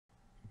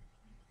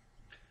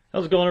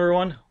How's it going,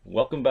 everyone?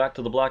 Welcome back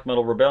to the Black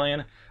Metal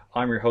Rebellion.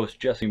 I'm your host,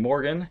 Jesse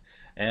Morgan,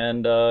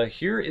 and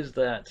here is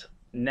that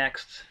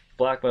next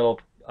Black Metal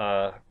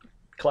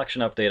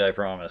collection update I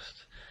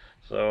promised.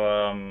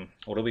 So,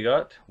 what do we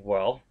got?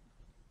 Well,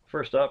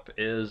 first up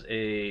is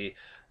a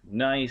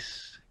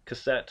nice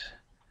cassette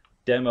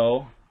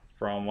demo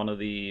from one of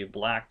the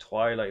Black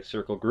Twilight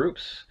Circle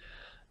groups.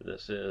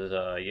 This is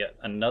yet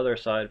another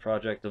side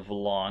project of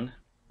Valon.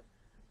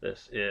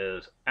 This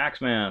is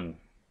Axeman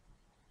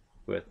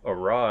with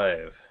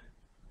Arrive.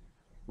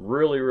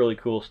 Really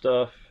cool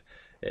stuff.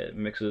 It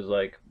mixes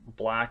like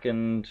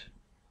blackened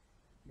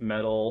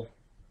metal,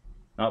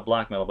 not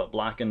black metal, but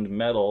blackened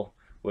metal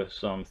with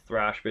some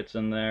thrash bits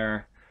in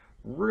there.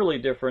 Really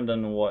different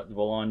than what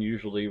Valon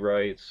usually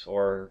writes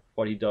or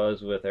what he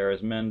does with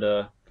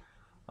Arismenda.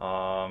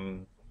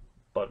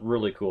 But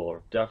really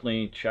cool.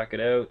 Definitely check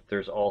it out.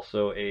 There's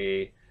also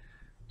a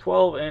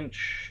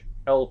 12-inch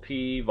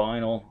LP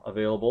vinyl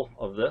available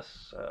of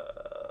this.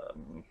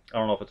 I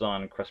don't know if it's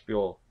on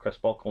Crespalco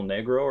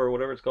Negro or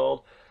whatever it's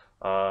called,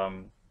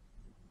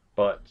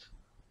 but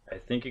I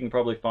think you can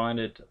probably find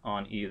it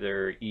on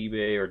either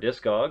eBay or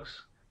Discogs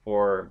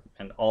for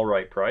an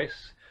alright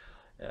price.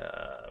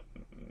 Uh,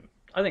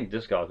 I think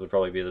Discogs would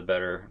probably be the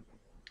better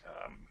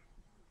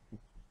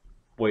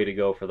way to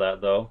go for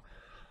that, though.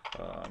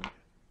 Um,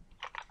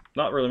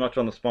 Not really much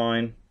on the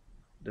spine.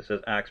 This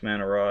says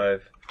Axeman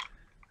Arrive.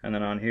 And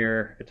then on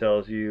here, it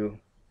tells you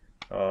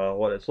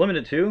what it's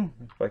limited to.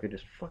 If I could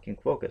just fucking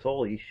focus,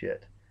 holy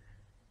shit.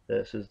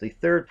 This is the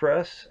third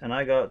press, and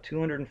I got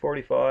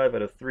 245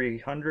 out of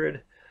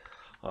 300,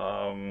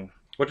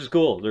 which is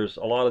cool. There's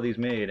a lot of these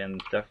made,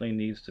 and definitely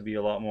needs to be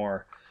a lot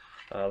more.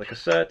 The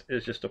cassette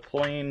is just a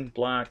plain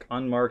black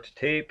unmarked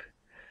tape,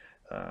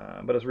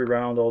 but it's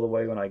rewound all the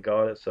way when I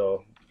got it,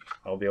 so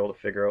I'll be able to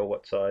figure out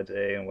what side's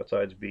A and what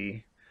side's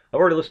B. I've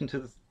already listened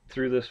to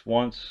through this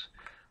once.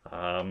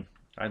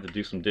 I had to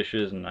do some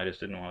dishes and I just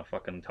didn't want to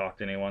fucking talk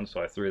to anyone,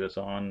 so I threw this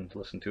on and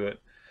listened to it.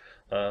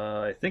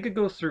 I think it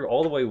goes through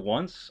all the way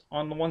once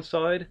on the one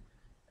side,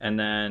 and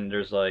then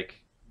there's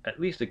like at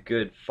least a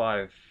good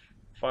five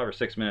or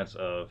 6 minutes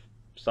of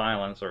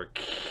silence or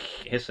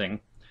hissing,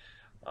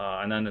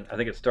 and then I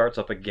think it starts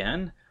up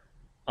again,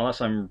 unless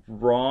I'm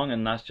wrong,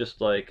 and that's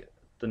just like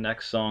the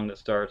next song that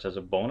starts as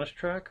a bonus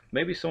track.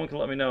 Maybe someone can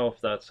let me know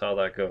if that's how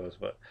that goes,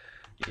 but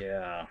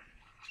yeah.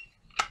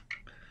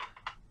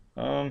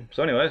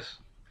 So anyways,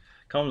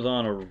 comes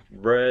on a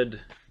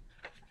red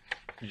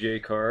J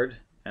card,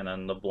 and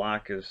then the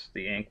black is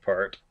the ink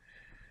part.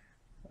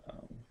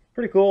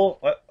 Pretty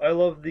cool. I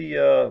love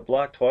the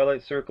Black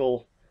Twilight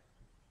Circle,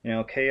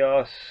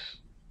 Chaos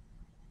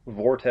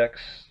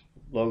Vortex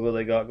logo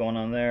they got going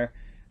on there,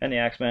 and the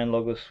Axeman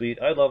logo is sweet.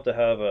 I'd love to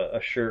have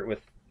a shirt with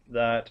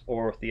that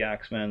or with the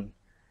Axeman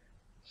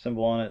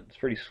symbol on it. It's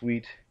pretty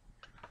sweet.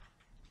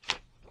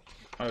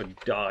 I would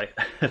die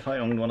if I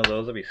owned one of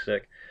those. That'd be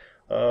sick.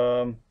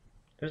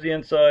 There's the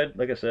inside,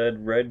 like I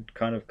said, red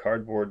kind of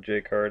cardboard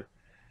J card.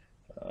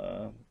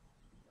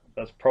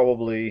 That's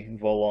probably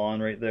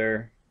Valon right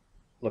there,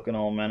 looking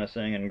all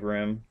menacing and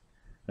grim.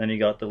 Then you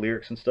got the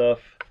lyrics and stuff.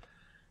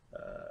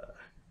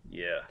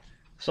 Yeah.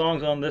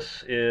 Songs on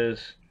this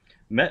is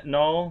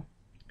Methanol,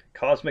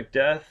 Cosmic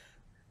Death,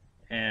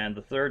 and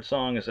the third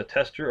song is A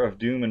Tester of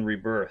Doom and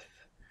Rebirth.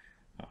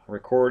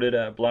 Recorded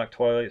at Black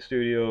Twilight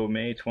Studio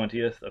May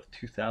 20th of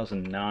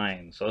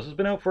 2009. So this has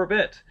been out for a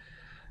bit.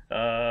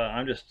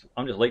 I'm just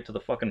late to the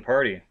fucking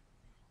party.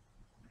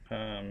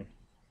 Yeah,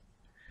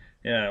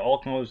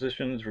 all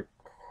compositions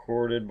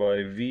recorded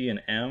by V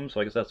and M, so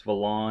I guess that's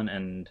Valon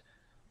and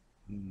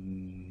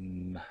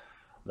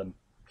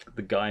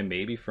the guy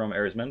maybe from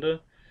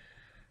Arismenda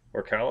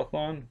or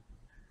Calathon.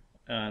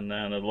 And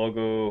then the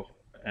logo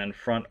and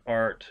front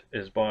art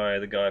is by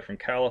the guy from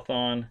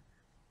Calathon.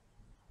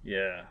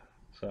 Yeah,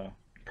 so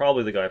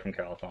probably the guy from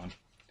Calathon,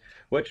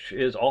 which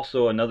is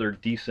also another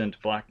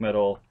decent black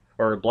metal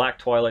or Black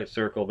Twilight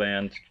Circle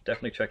band.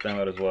 Definitely check them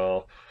out as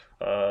well.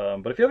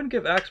 But if you haven't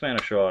given Axeman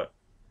a shot,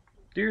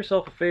 do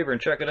yourself a favor and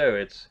check it out.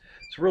 It's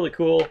really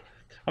cool.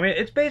 I mean,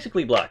 it's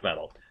basically black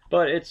metal,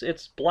 but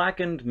it's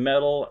blackened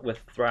metal with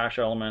thrash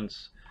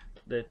elements.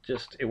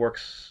 It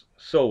works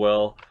so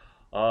well.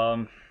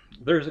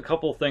 There's a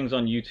couple things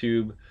on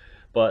YouTube,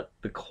 but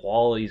the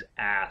quality's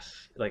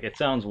ass. Like, it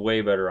sounds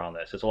way better on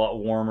this. It's a lot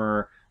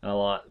warmer and a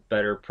lot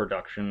better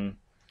production.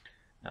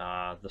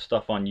 The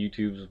stuff on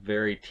YouTube's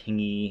very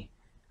tingy,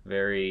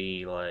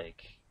 very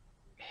like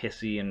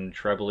hissy and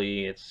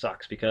trebly. It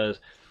sucks because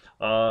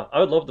I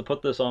would love to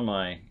put this on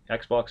my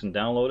Xbox and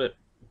download it,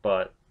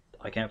 but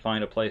I can't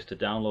find a place to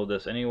download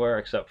this anywhere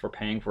except for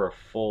paying for a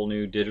full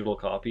new digital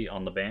copy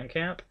on the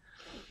Bandcamp.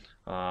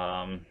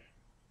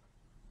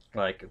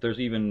 Like, there's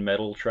even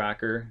Metal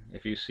Tracker.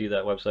 If you see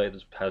that website,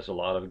 it has a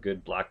lot of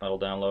good black metal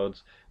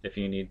downloads. If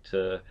you need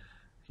to,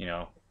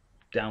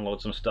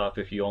 download some stuff,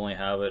 if you only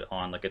have it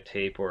on like a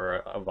tape or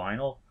a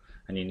vinyl,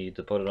 and you need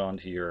to put it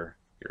onto your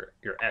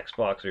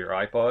Xbox or your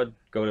iPod,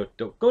 go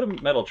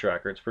to Metal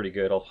Tracker. It's pretty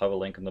good. I'll have a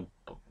link in the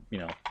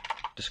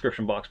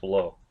description box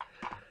below.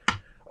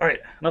 All right,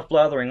 enough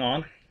blathering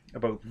on.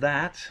 about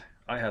that,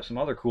 I have some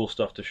other cool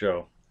stuff to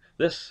show.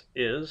 This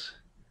is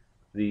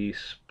the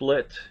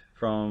split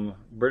from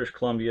British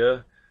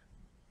Columbia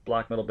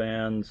black metal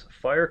bands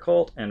Fire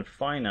Cult and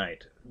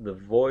Finite, the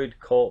Void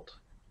Cult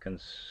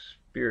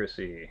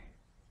Conspiracy.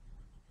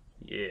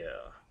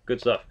 Yeah, good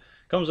stuff.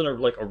 Comes in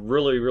like a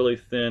really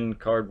thin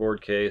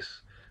cardboard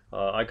case.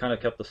 I kind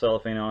of kept the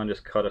cellophane on,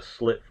 just cut a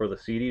slit for the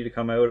CD to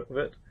come out of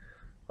it.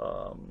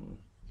 Um,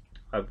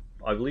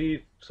 I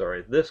believe,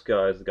 sorry, this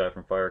guy is the guy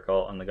from Fire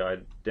Cult, and the guy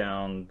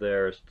down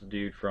there is the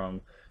dude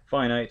from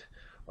Finite.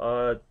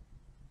 Uh,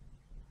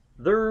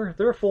 they're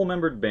a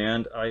full-membered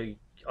band. I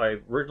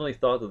originally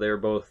thought that they were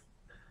both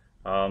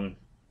um,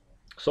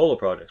 solo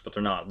projects, but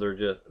they're not.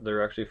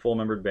 They're actually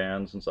full-membered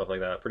bands and stuff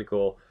like that. Pretty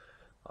cool.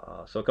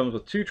 So it comes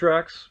with 2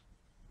 tracks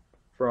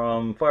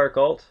from Fire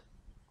Cult,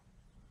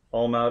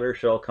 All Matter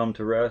Shall Come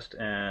to Rest,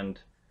 and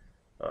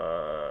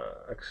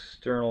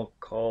External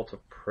Call to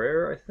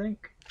Prayer, I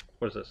think.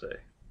 What does that say?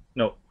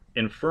 No,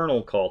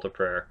 Infernal Call to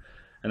Prayer.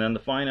 And then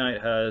the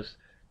Finite has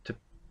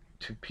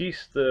to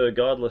pierce the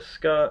godless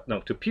sky.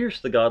 No, to pierce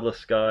the godless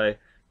sky,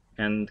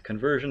 and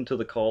Conversion to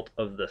the Cult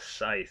of the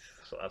Scythe.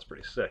 So that's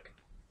pretty sick.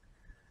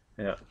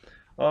 Yeah.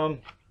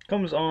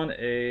 Comes on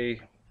a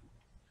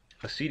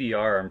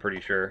CDR, I'm pretty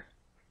sure.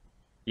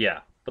 Yeah,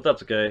 but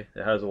that's okay.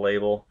 It has a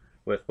label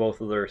with both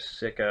of their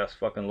sick-ass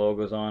fucking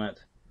logos on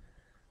it.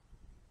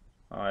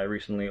 I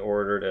recently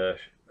ordered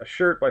a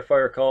shirt by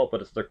Fire Cult,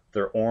 but it's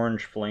their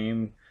orange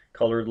flame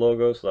colored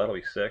logo, so that'll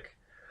be sick.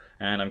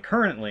 And I'm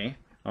currently,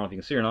 I don't know if you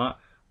can see or not,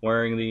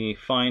 wearing the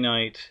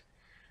Finite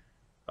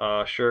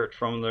shirt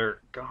from their,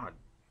 god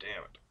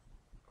damn it,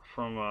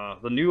 from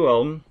the new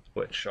album,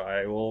 which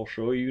I will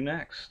show you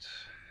next.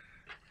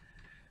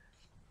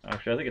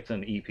 Actually, I think it's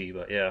an EP,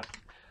 but yeah.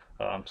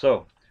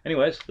 So,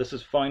 anyways, this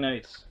is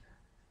Finite's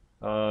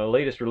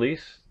latest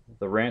release,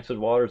 The Rancid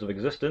Waters of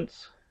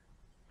Existence.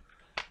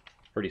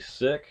 Pretty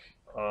sick.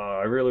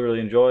 I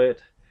really enjoy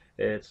it.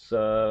 It's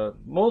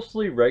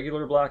mostly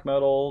regular black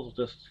metal,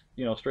 just,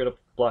 you know, straight up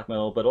black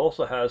metal, but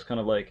also has kind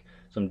of like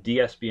some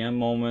DSBM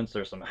moments.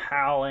 There's some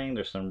howling,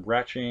 there's some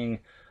retching,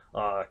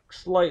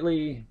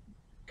 slightly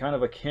kind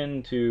of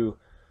akin to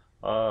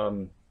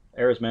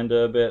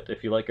Arismenda a bit.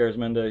 If you like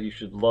Arismenda, you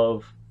should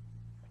love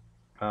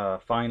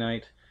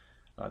Finite.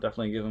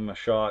 Definitely give them a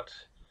shot.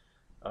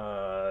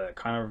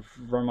 Kind of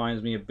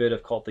reminds me a bit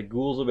of Cult of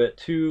Ghouls a bit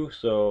too,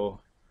 so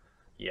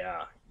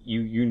yeah,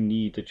 you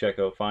need to check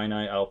out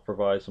Finite. I'll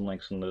provide some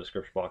links in the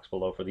description box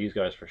below for these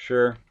guys for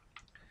sure.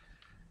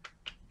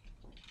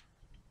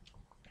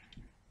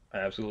 I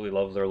absolutely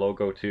love their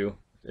logo too.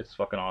 It's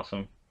fucking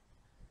awesome.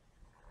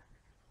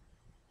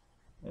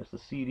 There's the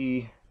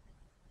CD.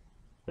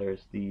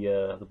 There's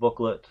the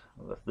booklet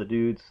with the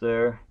dudes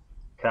there.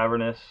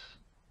 Cavernous,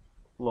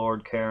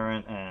 Lord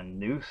Karen, and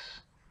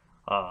Noose.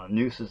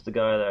 Noose is the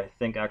guy that I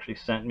think actually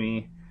sent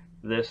me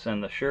this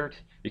and the shirt,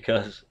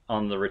 because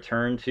on the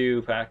return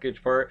to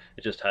package part,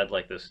 it just had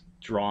like this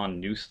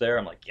drawn noose there.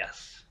 I'm like,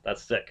 yes,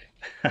 that's sick.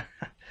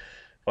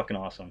 Fucking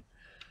awesome.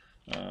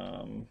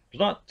 There's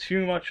not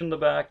too much in the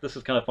back. This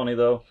is kind of funny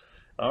though.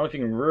 I don't know if you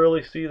can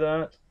really see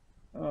that.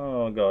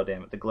 Oh god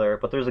damn it, the glare.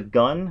 But there's a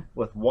gun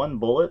with 1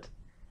 bullet,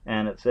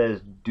 and it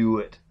says "Do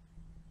it."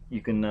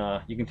 You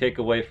can take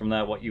away from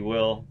that what you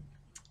will.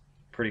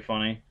 Pretty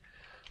funny.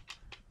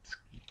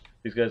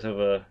 These guys have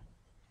a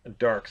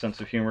dark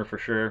sense of humor for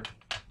sure.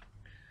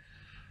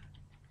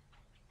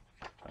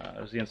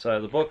 There's the inside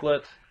of the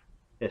booklet.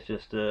 It's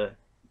just a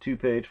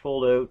 2-page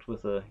fold out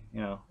with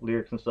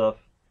lyrics and stuff,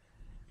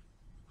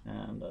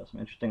 and some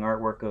interesting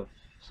artwork of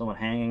someone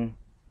hanging,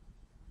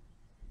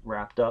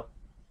 wrapped up.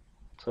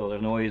 So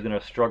there's no way he's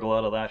gonna struggle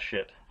out of that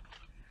shit.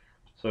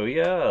 So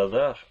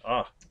yeah,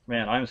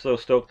 man, I'm so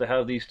stoked to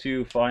have these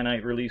 2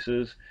 Finite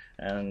releases,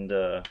 and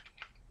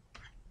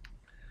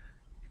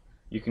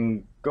you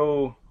can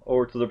go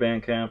over to the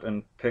Bandcamp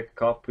and pick a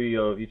copy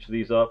of each of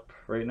these up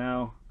right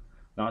now.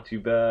 Not too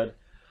bad.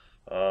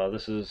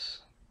 This is,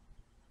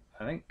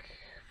 I think,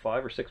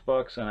 $5 or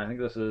 $6, and I think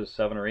this is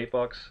 $7 or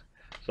 $8.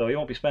 So you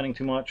won't be spending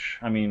too much.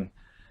 I mean,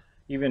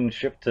 even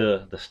shipped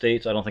to the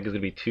States, I don't think it's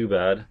gonna be too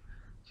bad.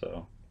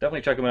 So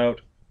definitely check them out.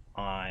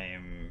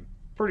 I'm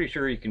pretty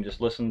sure you can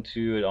just listen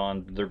to it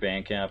on their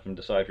Bandcamp and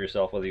decide for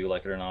yourself whether you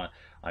like it or not.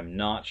 I'm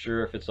not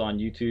sure if it's on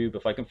YouTube.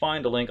 If I can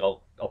find a link,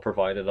 I'll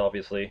provide it,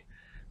 obviously.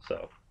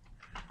 So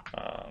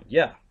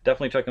yeah,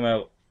 definitely check them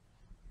out.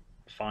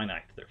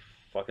 Finite, they're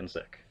fucking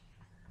sick.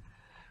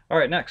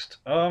 Alright, next.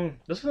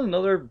 This is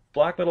another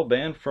black metal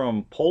band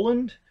from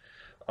Poland,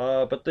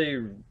 but they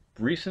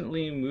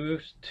recently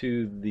moved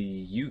to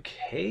the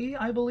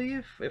UK, I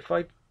believe, if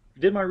I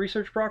did my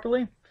research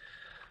properly.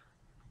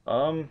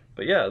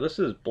 But yeah, this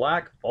is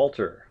Black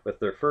Altar with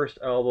their first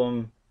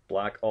album,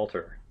 Black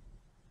Altar.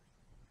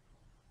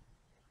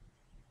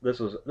 This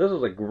is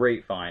a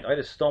great find. I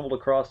just stumbled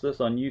across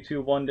this on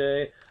YouTube one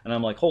day, and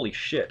I'm like, holy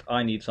shit,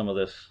 I need some of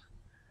this,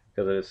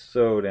 because it is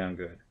so damn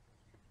good.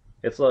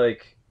 It's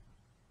like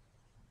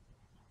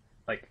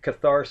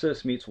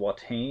Catharsis meets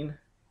Watain,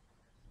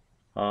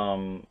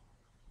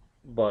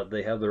 but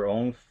they have their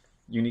own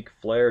unique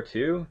flair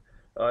too.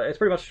 It's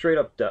pretty much straight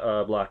up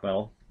black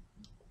metal.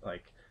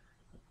 Like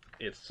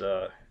it's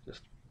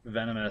just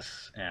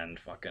venomous and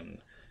fucking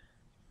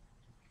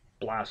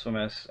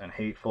blasphemous and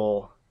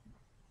hateful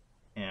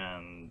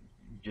and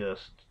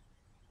just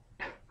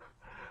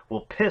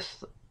will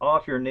piss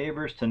off your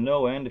neighbors to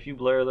no end if you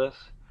blare this.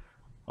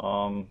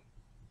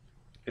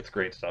 It's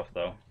great stuff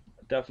though.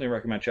 Definitely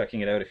recommend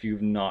checking it out if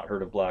you've not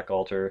heard of Black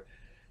Altar.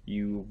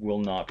 You will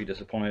not be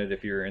disappointed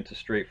if you're into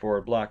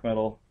straightforward black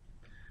metal.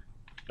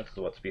 That's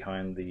what's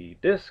behind the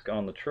disc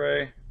on the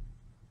tray.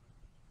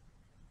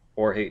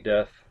 Or Hate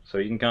Death. So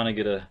you can kind of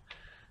get a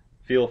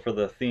feel for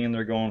the theme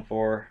they're going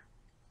for.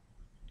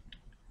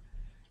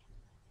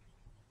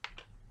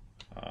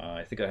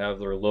 I think I have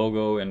their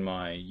logo in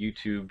my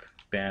YouTube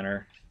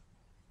banner.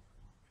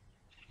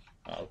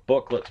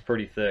 Booklet's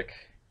pretty thick.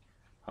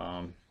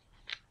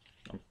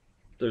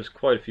 There's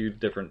quite a few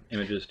different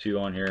images too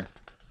on here.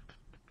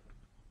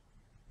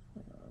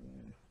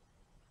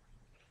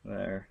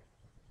 There.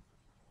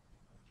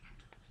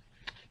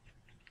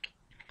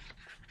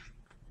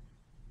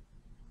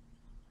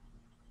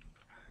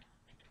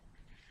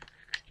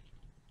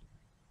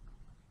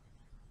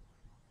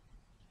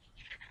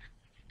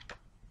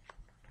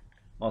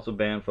 Lots of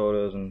band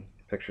photos and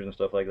pictures and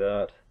stuff like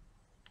that.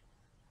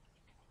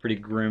 Pretty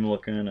grim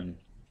looking and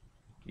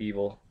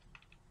evil,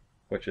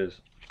 which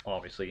is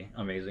obviously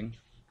amazing.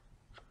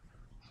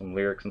 Some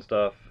lyrics and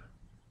stuff.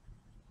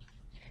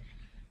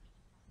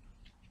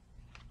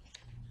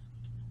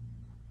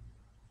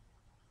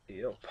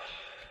 Yep.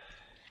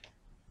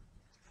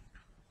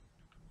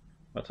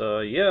 But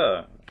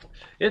yeah,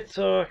 it's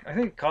I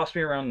think it cost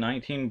me around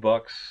 19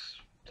 bucks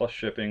plus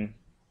shipping.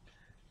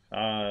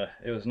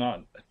 It was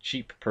not a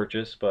cheap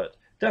purchase, but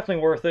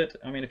definitely worth it.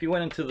 I mean, if you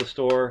went into the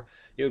store,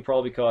 it would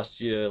probably cost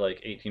you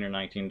like $18 or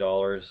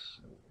 $19.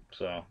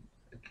 So,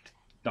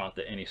 not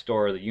that any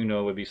store that you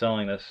know would be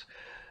selling this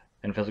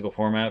in physical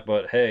format,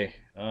 but hey,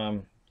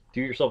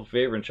 do yourself a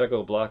favor and check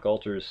out Black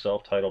Altar's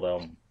self-titled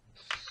album.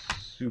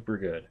 Super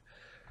good.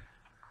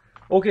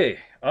 Okay,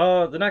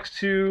 the next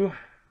two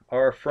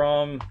are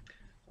from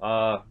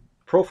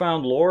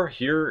Profound Lore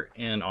here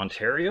in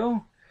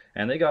Ontario,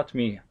 and they got to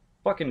me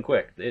fucking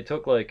quick. It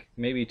took like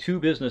maybe 2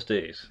 business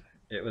days.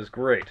 It was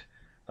great.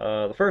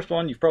 The first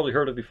one you've probably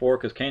heard of before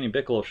because Canyon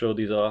Bickle showed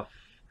these off.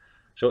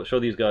 Show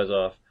these guys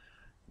off.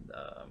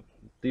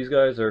 These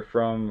guys are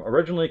from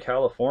originally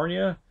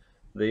California.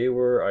 They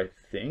were, I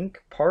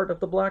think, part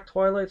of the Black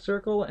Twilight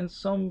Circle in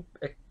some,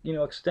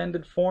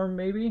 extended form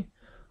maybe.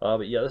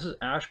 But yeah, this is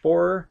Ash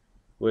Borer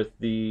with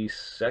the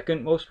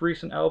second most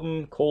recent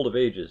album, Cold of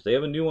Ages. They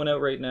have a new one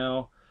out right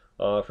now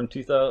from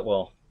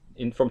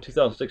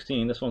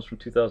 2016. This one's from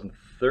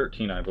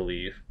 2013, I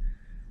believe.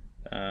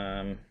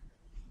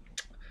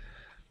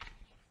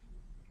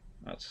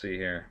 Let's see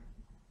here.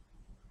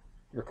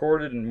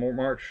 Recorded in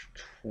March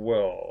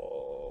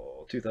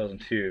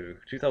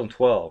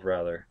 2012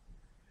 rather.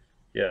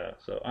 Yeah,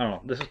 so I don't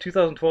know. This is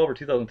 2012 or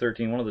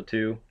 2013, one of the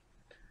two,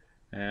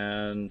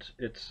 and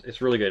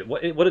it's really good.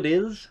 What it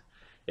is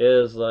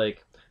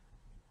like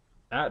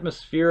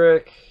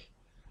atmospheric,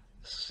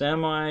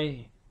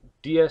 semi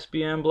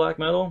DSBM black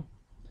metal.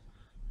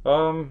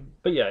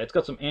 But yeah, it's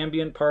got some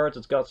ambient parts,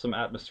 it's got some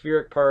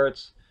atmospheric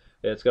parts,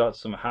 it's got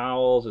some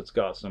howls, it's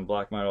got some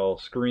black metal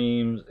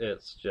screams.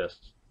 It's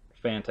just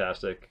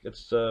fantastic.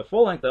 It's a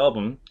full-length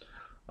album,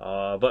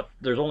 but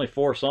there's only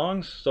 4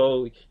 songs,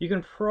 so you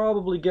can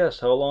probably guess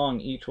how long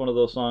each one of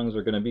those songs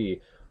are going to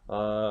be.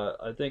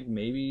 I think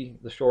maybe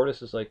the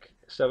shortest is like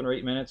 7 or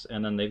 8 minutes,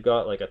 and then they've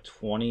got like a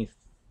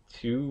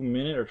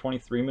 22-minute or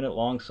 23-minute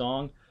long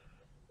song.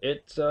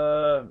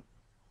 But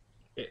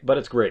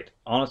it's great.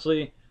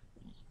 Honestly,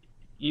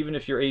 even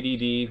if you're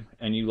ADD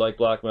and you like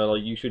black metal,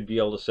 you should be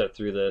able to sit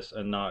through this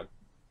and not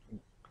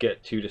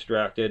get too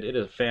distracted. It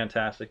is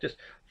fantastic. Just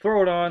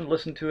throw it on,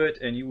 listen to it,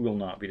 and you will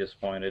not be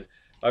disappointed.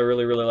 I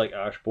really, really like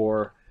Ash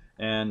Borer,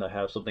 and I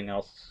have something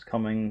else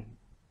coming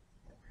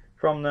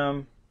from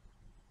them.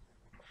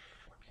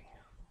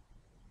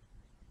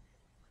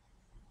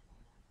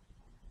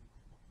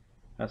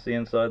 That's the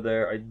inside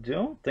there. I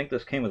don't think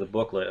this came with a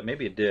booklet.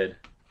 Maybe it did.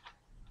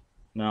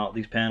 Now,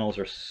 these panels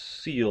are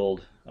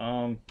sealed.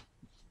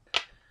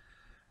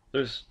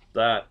 There's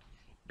that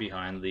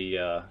behind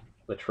the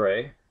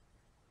tray.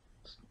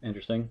 It's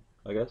interesting,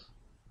 I guess.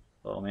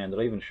 Oh man, did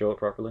I even show it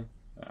properly?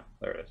 Ah,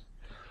 there it is.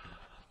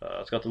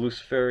 It's got the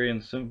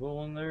Luciferian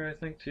symbol in there, I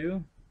think,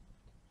 too.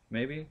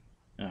 Maybe?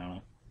 I don't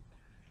know.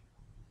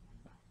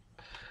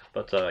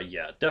 But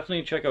yeah,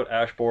 definitely check out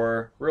Ash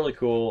Borer. Really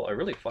cool. I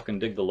really fucking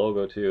dig the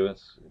logo, too.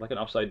 It's like an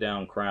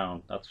upside-down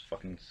crown. That's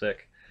fucking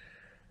sick.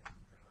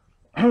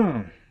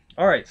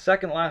 Alright,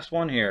 second last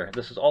one here.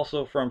 This is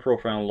also from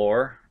Profound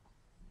Lore.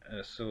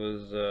 This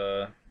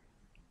was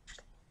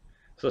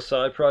it's a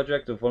side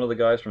project of one of the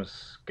guys from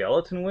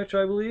Skeleton Witch,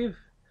 I believe.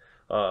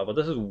 But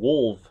this is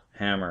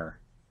Wolfhammer,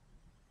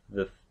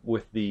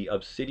 with the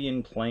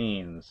Obsidian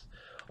Plains.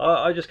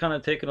 I just kind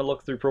of taken a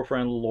look through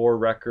Profound Lore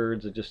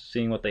records and just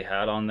seeing what they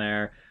had on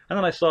there. And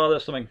then I saw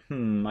this, I'm like,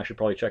 I should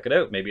probably check it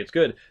out. Maybe it's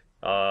good.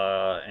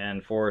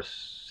 and for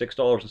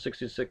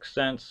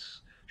 $6.66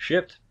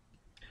 shipped,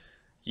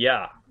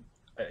 yeah,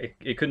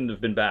 it couldn't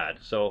have been bad.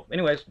 So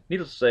anyways,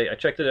 needless to say, I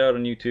checked it out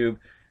on YouTube,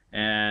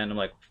 and I'm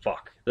like,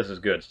 fuck, this is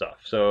good stuff.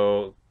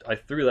 So I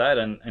threw that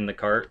in the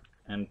cart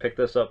and picked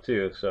this up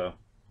too. So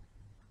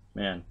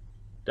man,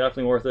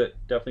 definitely worth it.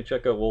 Definitely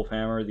check out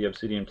Wolfhammer, the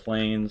Obsidian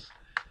Plains.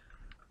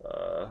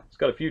 It's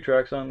got a few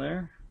tracks on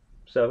there,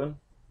 7.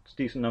 It's a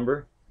decent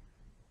number.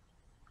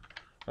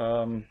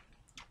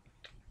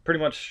 Pretty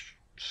much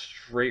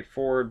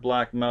straightforward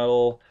black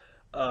metal,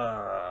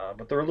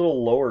 but they're a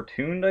little lower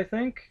tuned, I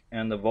think,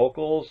 and the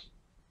vocals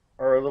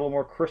are a little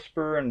more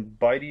crisper and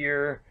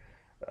bitier,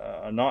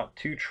 not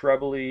too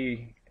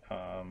trebly.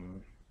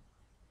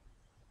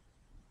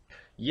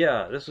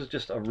 Yeah, this is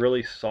just a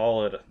really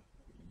solid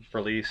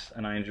release,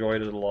 and I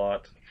enjoyed it a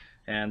lot.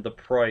 And the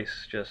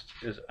price just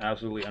is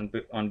absolutely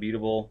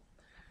unbeatable.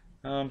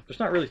 There's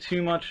not really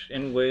too much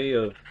in way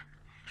of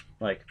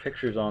like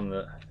pictures on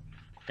the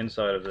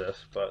inside of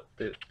this, but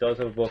it does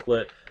have a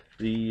booklet.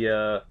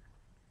 The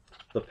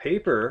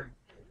paper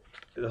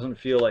doesn't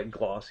feel like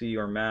glossy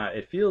or matte.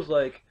 It feels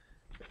like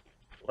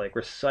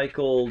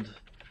recycled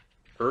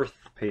earth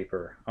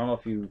paper. I don't know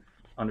if you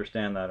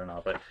understand that or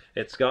not, but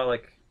it's got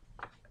like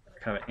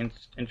kind of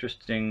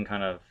interesting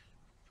kind of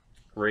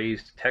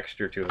raised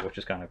texture to it, which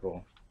is kind of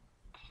cool.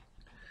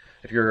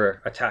 If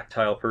you're a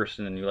tactile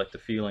person and you like the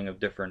feeling of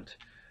different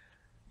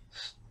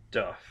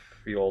stuff,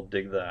 you'll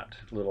dig that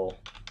little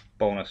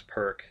bonus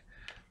perk.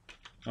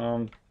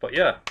 But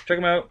yeah, check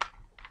them out.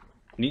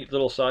 Neat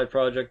little side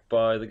project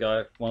by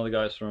one of the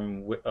guys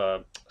from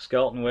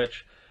Skeleton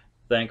Witch.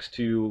 Thanks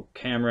to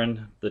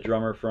Cameron, the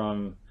drummer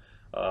from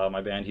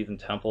my band Heathen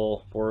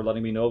Temple, for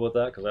letting me know about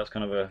that, because that's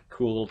kind of a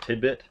cool little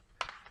tidbit.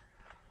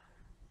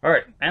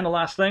 Alright, and the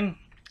last thing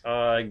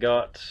I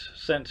got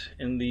sent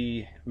in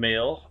the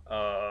mail,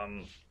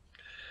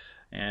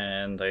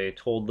 and I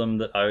told them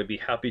that I would be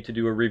happy to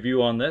do a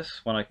review on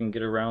this when I can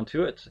get around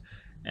to it,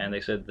 and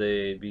they said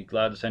they'd be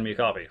glad to send me a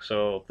copy.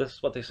 So this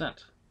is what they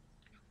sent.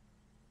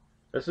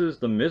 This is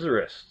the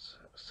Miserists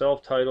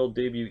self-titled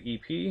debut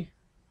EP,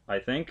 I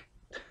think.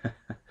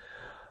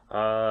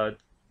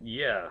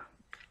 Yeah,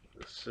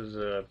 this is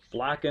a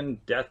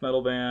blackened death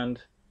metal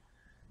band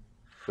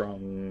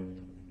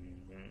from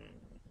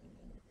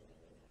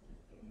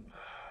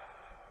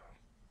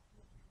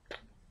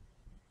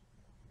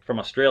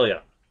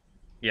Australia.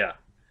 Yeah.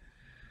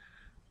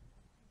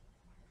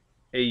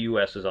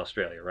 AUS is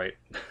Australia, right?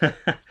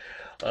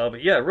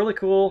 But yeah, really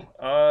cool.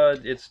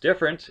 It's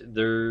different.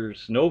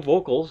 There's no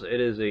vocals.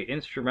 It is a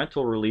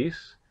instrumental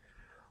release.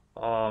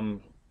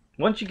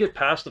 Once you get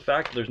past the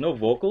fact that there's no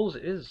vocals,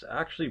 it is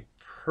actually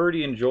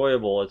pretty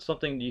enjoyable. It's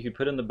something you could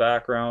put in the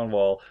background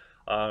while,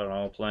 I don't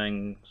know,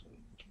 playing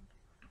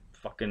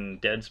fucking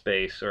Dead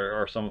Space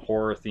or some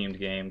horror themed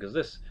game, because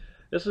this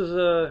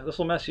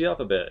will mess you up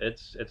a bit.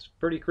 It's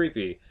pretty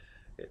creepy.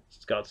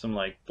 It's got some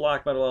like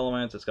black metal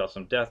elements, it's got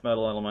some death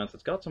metal elements,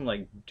 it's got some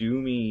like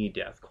doomy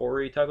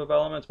deathcore type of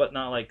elements, but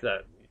not like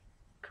that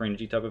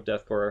cringy type of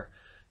deathcore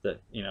that,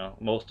 you know,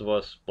 most of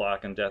us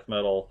black and death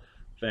metal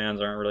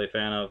fans aren't really a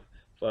fan of.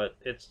 But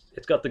it's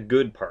got the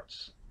good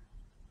parts.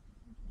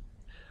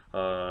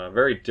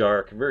 Very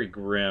dark, very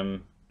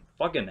grim,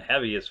 fucking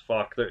heavy as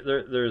fuck.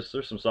 There's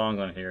some songs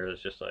on here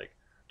that's just like,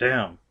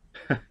 damn.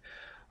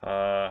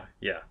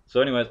 Yeah.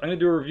 So anyways, I'm going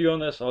to do a review on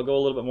this. I'll go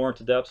a little bit more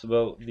into depth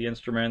about the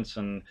instruments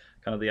and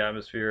kind of the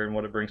atmosphere and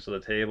what it brings to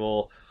the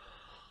table.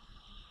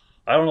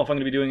 I don't know if I'm going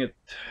to be doing it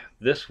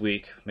this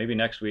week, maybe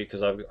next week,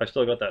 because I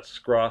still got that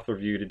Scroth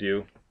review to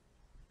do.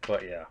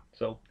 But yeah.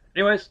 So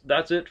anyways,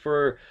 that's it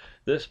for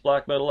this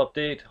black metal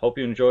update. Hope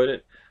you enjoyed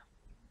it.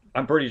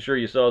 I'm pretty sure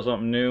you saw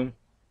something new.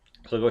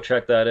 So go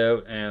check that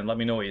out and let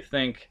me know what you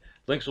think.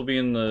 Links will be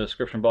in the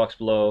description box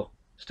below.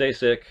 Stay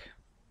sick.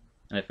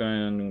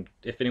 And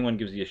if anyone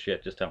gives you a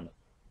shit, just tell them to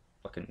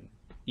fucking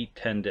eat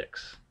 10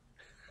 dicks.